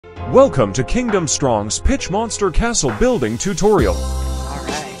Welcome to Kingdom Strong's Pitchmonster Castle Building Tutorial.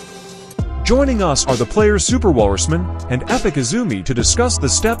 Alright. Joining us are the players Super Walrusman and Epic Izumi to discuss the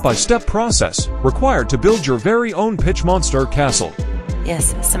step-by-step process required to build your very own Pitchmonster castle.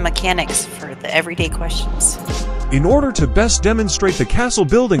 Yes, some mechanics for the everyday questions. In order to best demonstrate the castle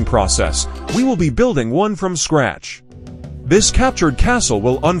building process, we will be building one from scratch. This captured castle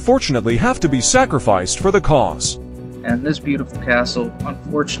will unfortunately have to be sacrificed for the cause. And this beautiful castle,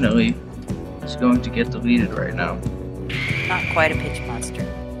 unfortunately, is going to get deleted right now. Not quite a pitch monster.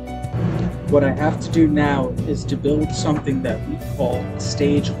 What I have to do now is to build something that we call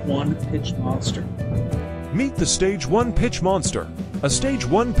Stage 1 Pitchmonster. Meet the Stage 1 Pitchmonster. A Stage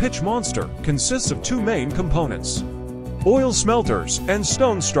 1 Pitchmonster consists of two main components: oil smelters and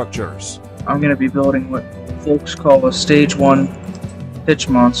stone structures. I'm going to be building what folks call a Stage 1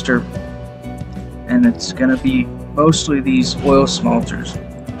 Pitchmonster, and it's going to be mostly these oil smelters.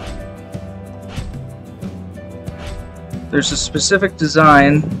 There's a specific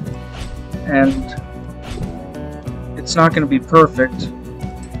design, and it's not going to be perfect,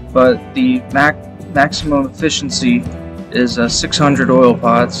 but the maximum efficiency is 600 oil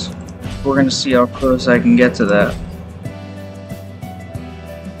pots. We're going to see how close I can get to that.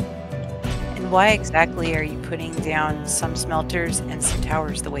 And why exactly are you putting down some smelters and some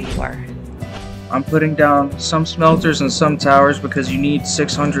towers the way you are? I'm putting down some smelters and some towers because you need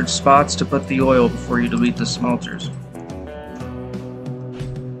 600 spots to put the oil before you delete the smelters.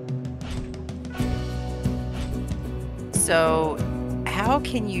 So, how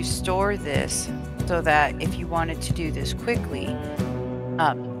can you store this so that if you wanted to do this quickly,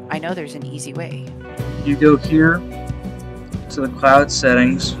 I know there's an easy way. You go here to the cloud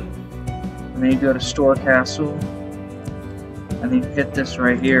settings, and then you go to store castle, and then you hit this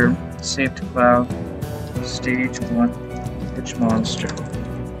right here. Save to cloud, Stage 1, Pitchmonster.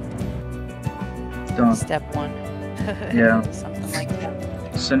 Done. Step 1. Yeah. Something like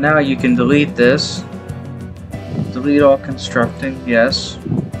that. So now you can delete this. Delete all constructing, yes.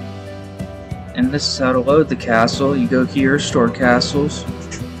 And this is how to load the castle. You go here, store castles,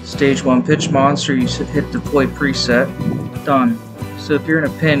 Stage 1 Pitchmonster, you hit deploy preset. Done. So if you're in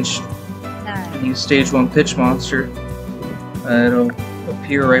a pinch and use Stage 1 Pitchmonster, it'll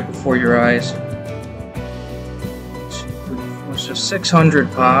appear right before your eyes. So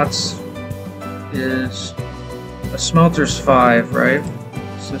 600 pots is a smelter's 5, right?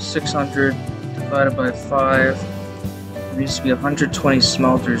 So 600 divided by 5, there needs to be 120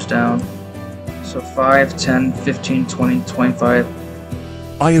 smelters down. So 5, 10, 15, 20,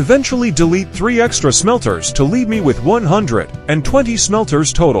 25. I eventually delete 3 extra smelters to leave me with 120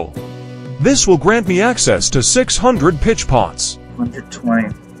 smelters total. This will grant me access to 600 pitch pots.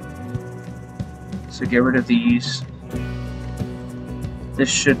 120. So get rid of these. This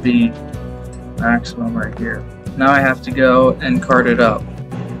should be maximum right here. Now I have to go and cart it up.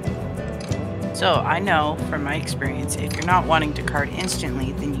 So I know from my experience, if you're not wanting to cart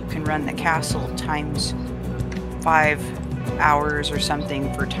instantly, then you can run the castle times 5 hours or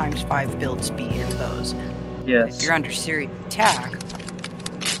something for times 5 build speed of those. Yes. If you're under serious attack,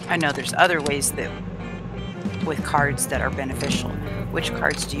 I know there's other ways that with cards that are beneficial. Which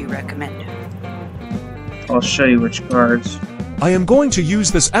cards do you recommend? I'll show you which cards. I am going to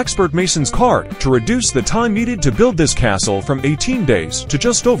use this Expert Mason's card to reduce the time needed to build this castle from 18 days to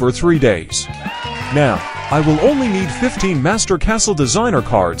just over 3 days. Now, I will only need 15 Master Castle Designer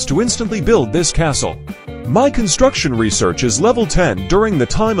cards to instantly build this castle. My construction research is level 10 during the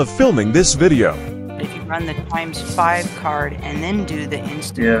time of filming this video. If you run the times 5 card and then do the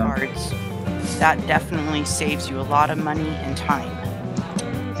instant cards, that definitely saves you a lot of money and time.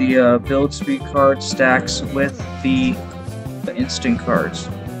 The build speed card stacks with the instant cards.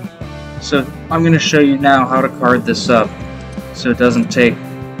 So I'm going to show you now how to card this up so it doesn't take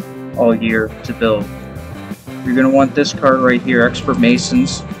all year to build. You're going to want this card right here, Expert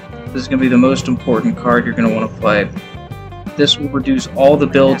Masons. This is going to be the most important card you're going to want to play. This will reduce all the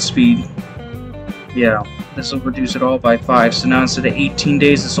build speed. Yeah, this will reduce it all by 5. So now instead of 18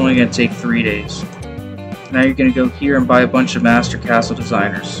 days, it's only going to take 3 days. Now you're going to go here and buy a bunch of Master Castle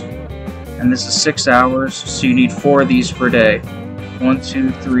Designers. And this is 6 hours, so you need 4 of these per day. 1,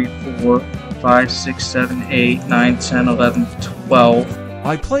 2, 3, 4, 5, 6, 7, 8, 9, 10, 11, 12.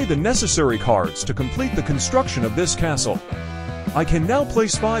 I play the necessary cards to complete the construction of this castle. I can now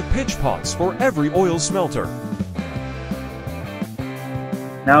place 5 pitch pots for every oil smelter.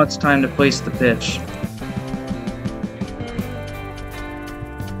 Now it's time to place the pitch.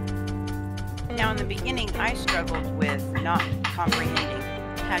 Now in the beginning, I struggled with not comprehending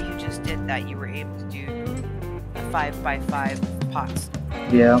how you just did that. You were able to do a 5x5 pots.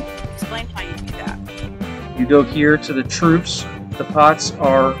 Yeah. Explain how you do that. You go here to the troops. The pots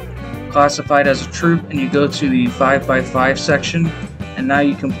are classified as a troop, and you go to the 5x5 section, and now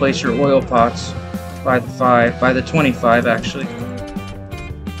you can place your oil pots by the 25 actually.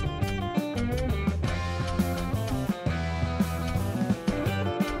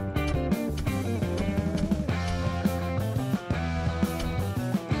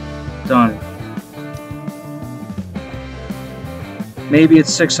 Done. Maybe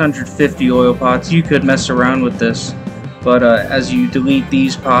it's 650 oil pots. You could mess around with this, but as you delete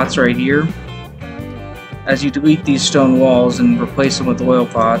these pots right here, as you delete these stone walls and replace them with oil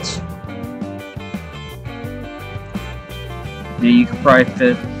pots, yeah, you could probably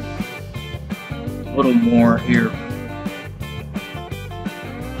fit a little more here.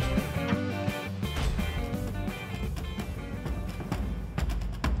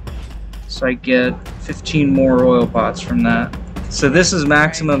 So I get 15 more oil pots from that. So this is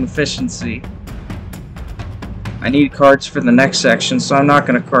maximum efficiency. I need cards for the next section, so I'm not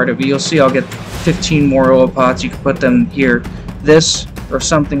going to card it, but you'll see I'll get 15 more oil pots. You can put them here. This, or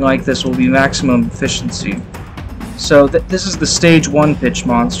something like this, will be maximum efficiency. So this is the Stage 1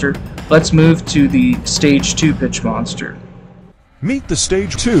 Pitchmonster. Let's move to the Stage 2 Pitchmonster. Meet the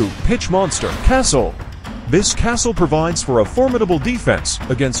Stage 2 Pitchmonster Castle. This castle provides for a formidable defense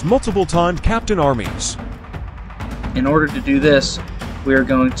against multiple-timed captain armies. In order to do this, we are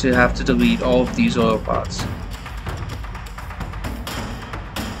going to have to delete all of these oil pots,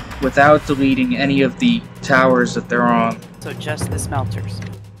 without deleting any of the towers that they're on. So just the smelters.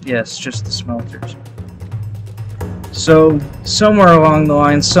 Yes, just the smelters. So, somewhere along the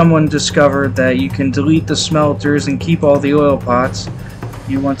line, someone discovered that you can delete the smelters and keep all the oil pots.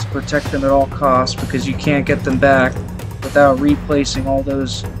 You want to protect them at all costs because you can't get them back without replacing all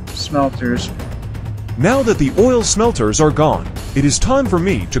those smelters. Now that the oil smelters are gone, it is time for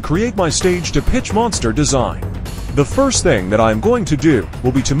me to create my Stage 2 Pitchmonster design. The first thing that I am going to do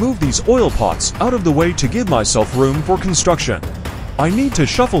will be to move these oil pots out of the way to give myself room for construction. I need to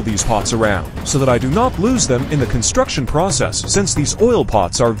shuffle these pots around so that I do not lose them in the construction process, since these oil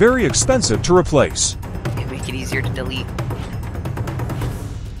pots are very expensive to replace. It'd make it easier to delete.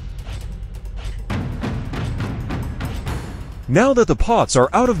 Now that the pots are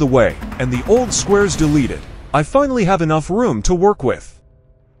out of the way and the old squares deleted, I finally have enough room to work with.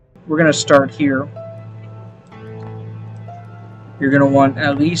 We're going to start here. You're going to want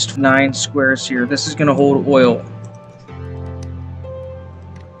at least 9 squares here. This is going to hold oil.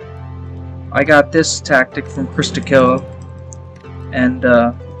 I got this tactic from Christakilla, and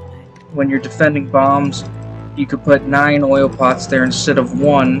when you're defending bombs, you could put 9 oil pots there instead of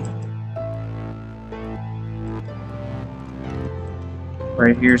 1.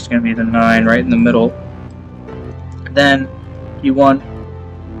 Right here is going to be the 9, right in the middle. Then you want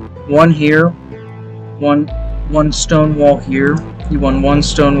 1 here, one stone wall here. You want 1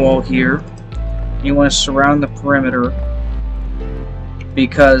 stone wall here. You want to surround the perimeter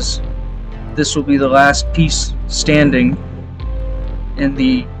because this will be the last piece standing in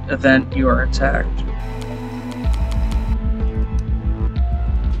the event you are attacked.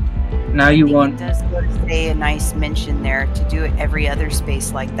 Now you want... It does say a nice mention there to do it every other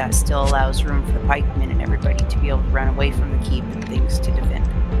space like that still allows room for the pikemen and everybody to be able to run away from the keep and things to defend.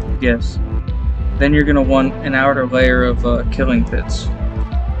 Yes. Then you're going to want an outer layer of killing pits.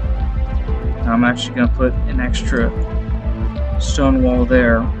 Now I'm actually going to put an extra stone wall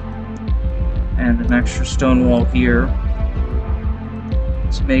there and an extra stone wall here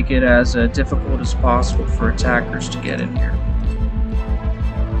to make it as difficult as possible for attackers to get in here.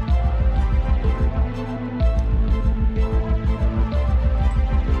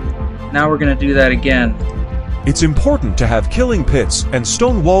 Now we're going to do that again. It's important to have killing pits and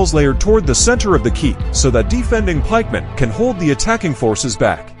stone walls layered toward the center of the keep so that defending pikemen can hold the attacking forces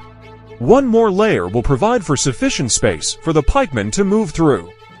back. 1 more layer will provide for sufficient space for the pikemen to move through.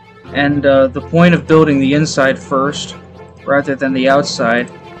 And the point of building the inside first, rather than the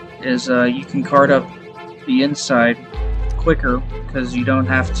outside, is you can card up the inside quicker because you don't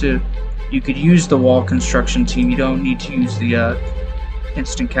have to... You could use the wall construction team, you don't need to use the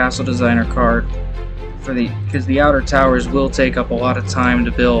instant castle designer card because the outer towers will take up a lot of time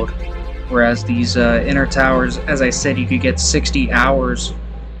to build, whereas these inner towers, as I said, you could get 60 hours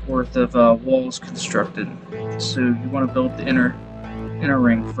worth of walls constructed. So you want to build the inner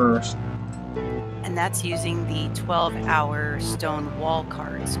ring first. And that's using the 12-hour stone wall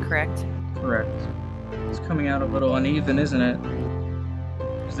cards, correct? Correct. It's coming out a little uneven, isn't it?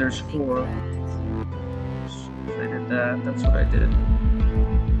 Because there's 4. I did that. That's what I did.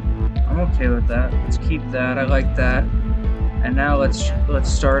 I'm okay with that. Let's keep that. I like that. And now let's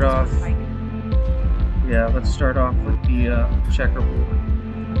start off. Yeah, let's start off with the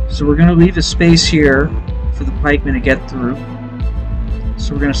checkerboard. So we're gonna leave a space here for the pikemen to get through.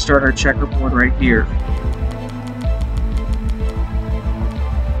 So we're gonna start our checkerboard right here.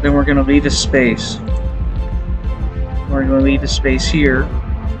 Then we're gonna leave a space. We're gonna leave a space here.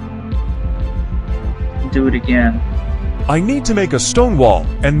 And do it again. I need to make a stone wall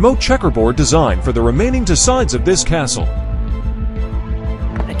and moat checkerboard design for the remaining two sides of this castle.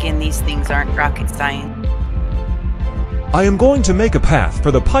 Again, these things aren't rocket science. I am going to make a path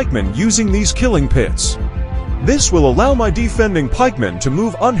for the pikemen using these killing pits. This will allow my defending pikemen to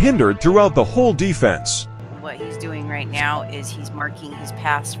move unhindered throughout the whole defense. What he's doing right now is he's marking his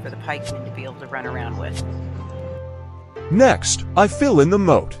paths for the pikemen to be able to run around with. Next, I fill in the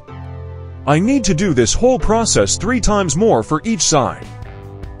moat. I need to do this whole process 3 times more for each side.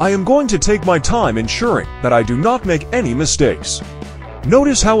 I am going to take my time ensuring that I do not make any mistakes.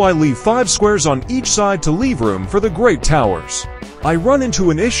 Notice how I leave 5 squares on each side to leave room for the great towers. I run into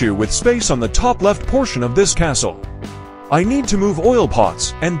an issue with space on the top left portion of this castle. I need to move oil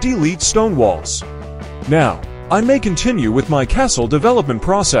pots and delete stone walls. Now, I may continue with my castle development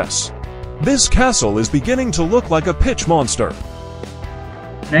process. This castle is beginning to look like a Pitchmonster.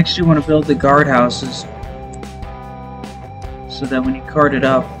 Next you want to build the guardhouses so that when you cart it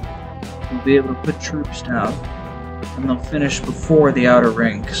up, you'll be able to put troops down. And they'll finish before the outer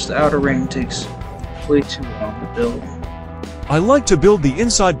ring, because the outer ring takes way too long to build. I like to build the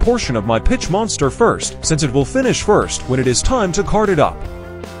inside portion of my Pitchmonster first, since it will finish first when it is time to cart it up.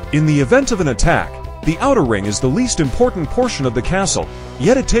 In the event of an attack, the outer ring is the least important portion of the castle,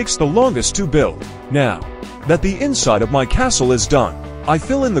 yet it takes the longest to build. Now that the inside of my castle is done, I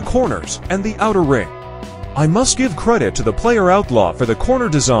fill in the corners and the outer ring. I must give credit to the player Outlaw for the corner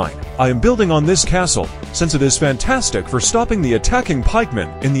design I am building on this castle, since it is fantastic for stopping the attacking pikemen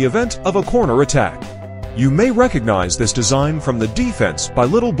in the event of a corner attack. You may recognize this design from the defense by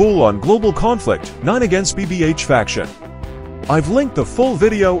Little Bull on Global Conflict 9 against BBH faction. I've linked the full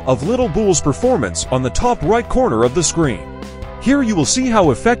video of Little Bull's performance on the top right corner of the screen. Here you will see how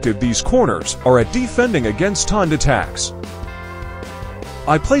effective these corners are at defending against timed attacks.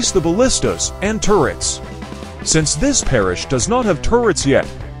 I place the ballistas and turrets. Since this parish does not have turrets yet,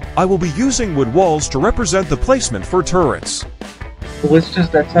 I will be using wood walls to represent the placement for turrets. Ballistas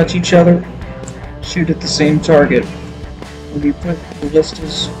that touch each other shoot at the same target. When you put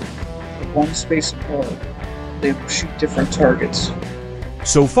ballistas at one space apart, they will shoot different targets.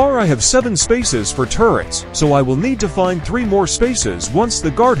 So far I have 7 spaces for turrets, so I will need to find 3 more spaces once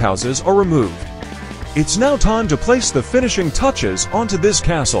the guardhouses are removed. It's now time to place the finishing touches onto this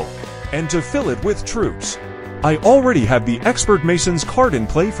castle, and to fill it with troops. I already have the Expert Mason's card in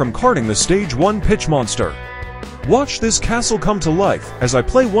play from carting the Stage 1 Pitchmonster. Watch this castle come to life as I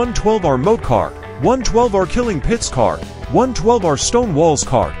play one 12R moat card, one 12R Killing Pits card, one 12R Stone Walls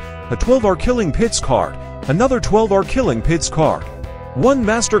card, a 12R Killing Pits card, another 12R Killing Pits card, one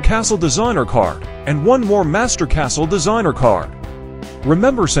Master Castle Designer card, and one more Master Castle Designer card.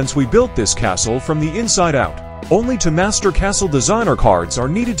 Remember, since we built this castle from the inside out, only 2 Master Castle Designer cards are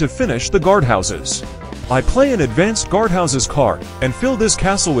needed to finish the guardhouses. I play an Advanced Guardhouses card and fill this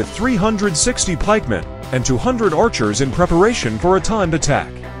castle with 360 pikemen and 200 archers in preparation for a timed attack.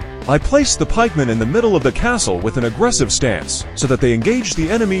 I place the pikemen in the middle of the castle with an aggressive stance so that they engage the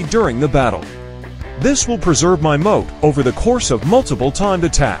enemy during the battle. This will preserve my moat over the course of multiple timed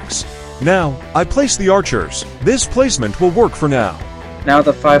attacks. Now, I place the archers. This placement will work for now. Now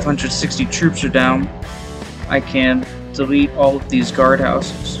that 560 troops are down, I can delete all of these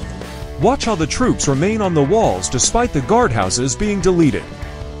guardhouses. Watch how the troops remain on the walls despite the guardhouses being deleted.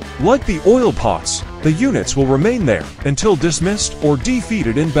 Like the oil pots, the units will remain there until dismissed or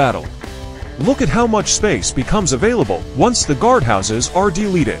defeated in battle. Look at how much space becomes available once the guardhouses are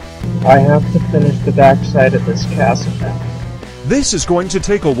deleted. I have to finish the backside of this castle now. This is going to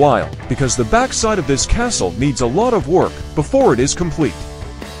take a while because the backside of this castle needs a lot of work before it is complete.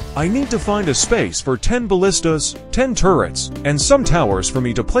 I need to find a space for 10 ballistas, 10 turrets, and some towers for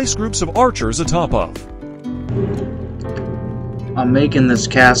me to place groups of archers atop of. I'm making this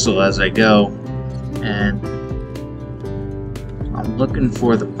castle as I go, and I'm looking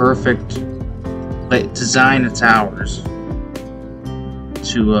for the perfect design of towers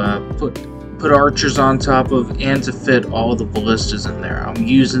to put archers on top of and to fit all the ballistas in there. I'm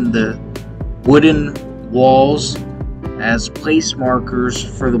using the wooden walls as place markers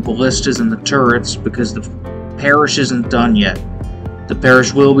for the ballistas and the turrets because the parish isn't done yet. The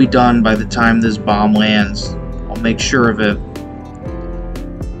parish will be done by the time this bomb lands. I'll make sure of it.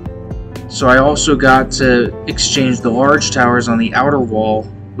 So I also got to exchange the large towers on the outer wall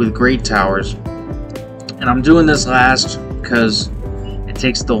with great towers. And I'm doing this last because it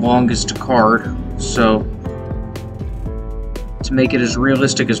takes the longest to card. So to make it as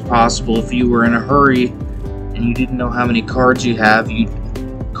realistic as possible, if you were in a hurry and you didn't know how many cards you have, you'd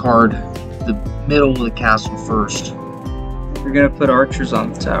card the middle of the castle first. You're gonna put archers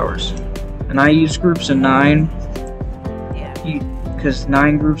on the towers. And I use groups of 9. Yeah. Because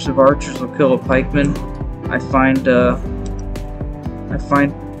 9 groups of archers will kill a pikeman. I find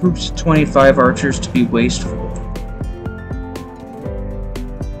groups of 25 archers to be wasteful.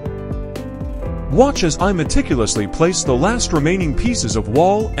 Watch as I meticulously place the last remaining pieces of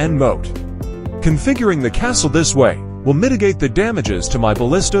wall and moat. Configuring the castle this way will mitigate the damages to my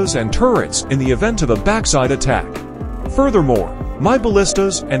ballistas and turrets in the event of a backside attack. Furthermore, my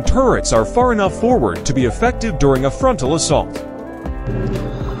ballistas and turrets are far enough forward to be effective during a frontal assault.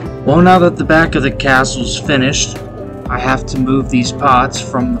 Well, now that the back of the castle's finished, I have to move these pots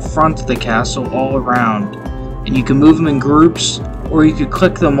from the front of the castle all around. And you can move them in groups, or you could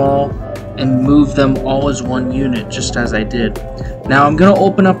click them all and move them all as one unit, just as I did. Now I'm going to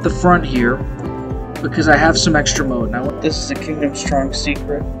open up the front here, because I have some extra mode. Now This is a Kingdom Strong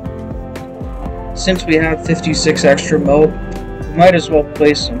secret. Since we have 56 extra mode, we might as well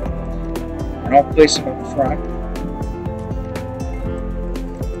place them. And I'll place them up front.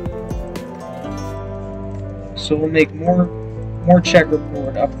 So we'll make more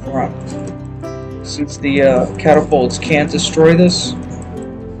checkerboard up front. Since the catapults can't destroy this.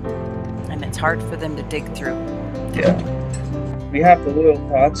 And it's hard for them to dig through. Yeah. We have the oil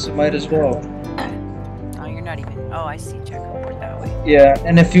pots, so might as well. Oh, you're not even... Oh, I see checkerboard that way. Yeah,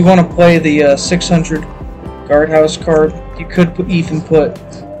 and if you want to play the 600 guardhouse card, you could even put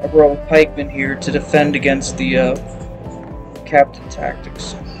a row of pikemen here to defend against the captain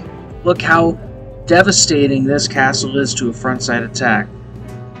tactics. look how devastating this castle is to a frontside attack.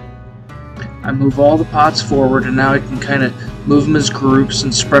 I move all the pots forward, and now I can kind of move them as groups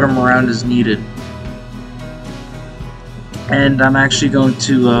and spread them around as needed. And I'm actually going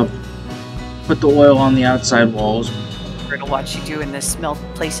to put the oil on the outside walls. We're gonna watch you doing this,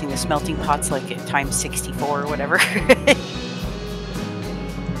 placing the smelting pots like at times 64 or whatever.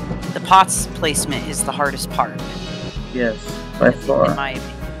 The pots placement is the hardest part. Yes, by far. In my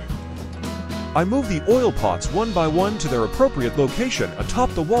opinion. I move the oil pots one by one to their appropriate location atop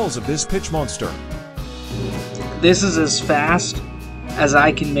the walls of this Pitchmonster. This is as fast as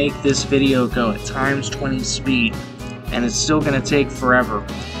I can make this video go at times 20 speed, and it's still going to take forever.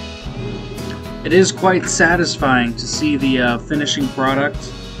 It is quite satisfying to see the finishing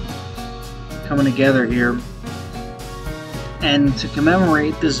product coming together here. And to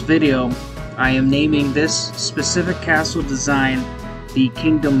commemorate this video, I am naming this specific castle design the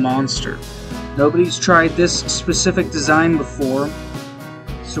Kingdom Monster. Nobody's tried this specific design before,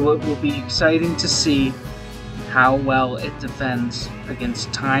 so it will be exciting to see how well it defends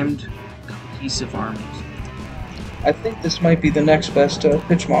against timed, cohesive armies. I think this might be the next best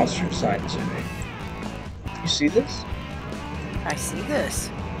Pitchmonster design to me. You see this? I see this.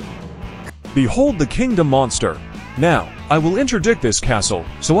 Behold the Kingdom Monster. Now, I will interdict this castle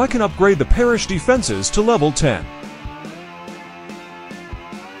so I can upgrade the parish defenses to level 10.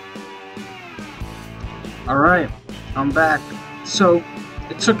 Alright, I'm back. So,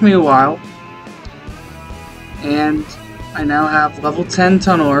 it took me a while, and I now have level 10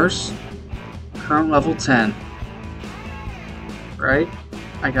 tunnelers, current level 10. Right?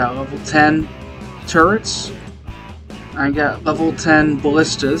 I got level 10 turrets, I got level 10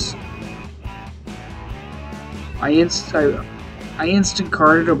 ballistas. I instant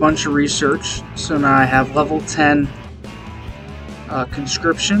carded a bunch of research, so now I have level 10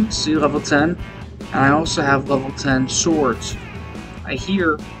 conscription, see level 10. And I also have level 10 swords. I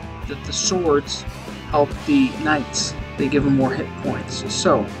hear that the swords help the knights. They give them more hit points.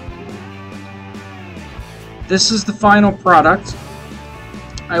 So, this is the final product.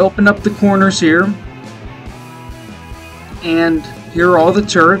 I opened up the corners here. And here are all the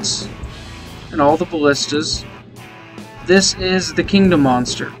turrets and all the ballistas. This is the Kingdom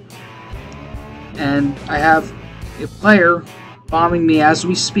Monster. And I have a player bombing me as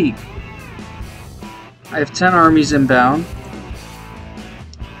we speak. I have 10 armies inbound.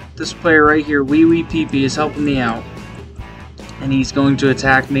 This player right here, Wee Wee Pee Pee, is helping me out. And he's going to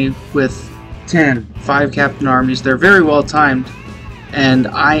attack me with 5 captain armies. They're very well timed. And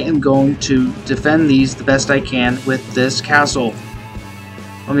I am going to defend these the best I can with this castle.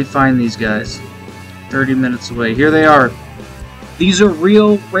 Let me find these guys. 30 minutes away. Here they are. These are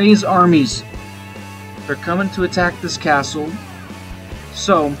real Ray's armies. They're coming to attack this castle.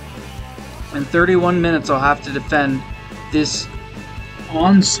 So, In 31 minutes, I'll have to defend this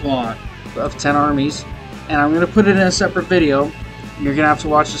onslaught of 10 armies. And I'm going to put it in a separate video. You're going to have to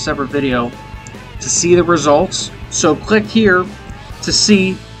watch a separate video to see the results. So click here to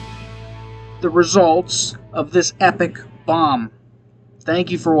see the results of this epic bomb.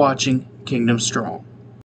 Thank you for watching Kingdom Strong.